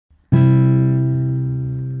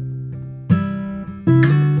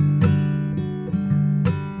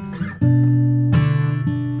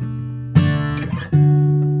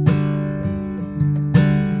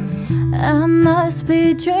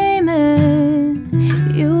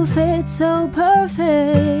so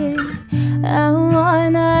perfect. I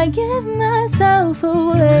wanna give myself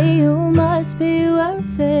away. You must be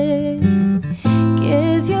worth it.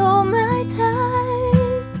 Give you my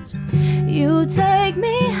touch. You take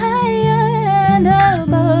me higher and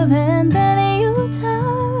above, and then you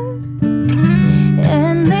turn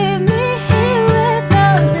and leave me here with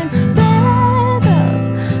nothing. Red love,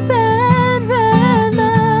 red, red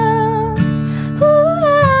love. Ooh,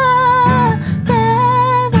 ah,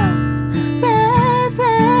 red love, red,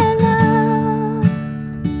 red love.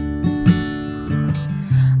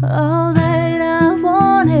 All that I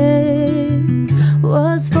wanted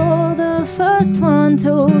was for the first one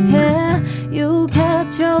to care. You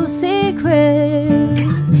kept your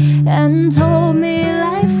secrets and told me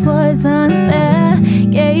life was unfair.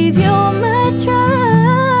 Gave you my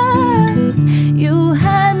trust. You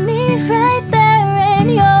had me right there in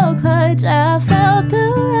your clutch. I felt the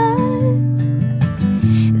rush.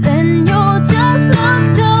 Then you just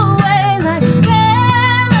looked away like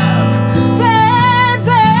red love, red,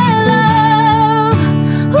 red love.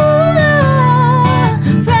 Ooh, ah,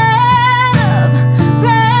 red love,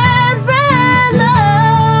 red, red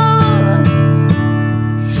love.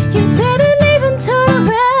 You didn't even turn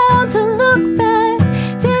around to look back.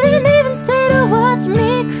 Didn't even stay to watch me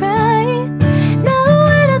cry. Now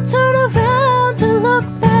when I turn around to look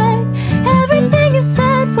back, everything you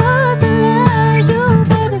said was a lie. You,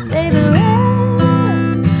 baby, baby, red,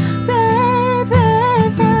 red,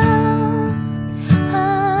 red love.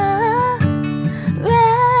 Ah,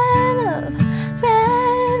 red love,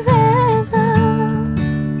 red, red love.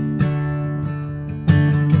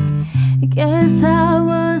 Guess I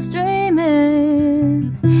was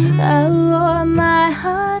dreaming. I wore my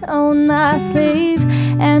heart on my sleeve,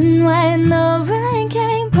 and when the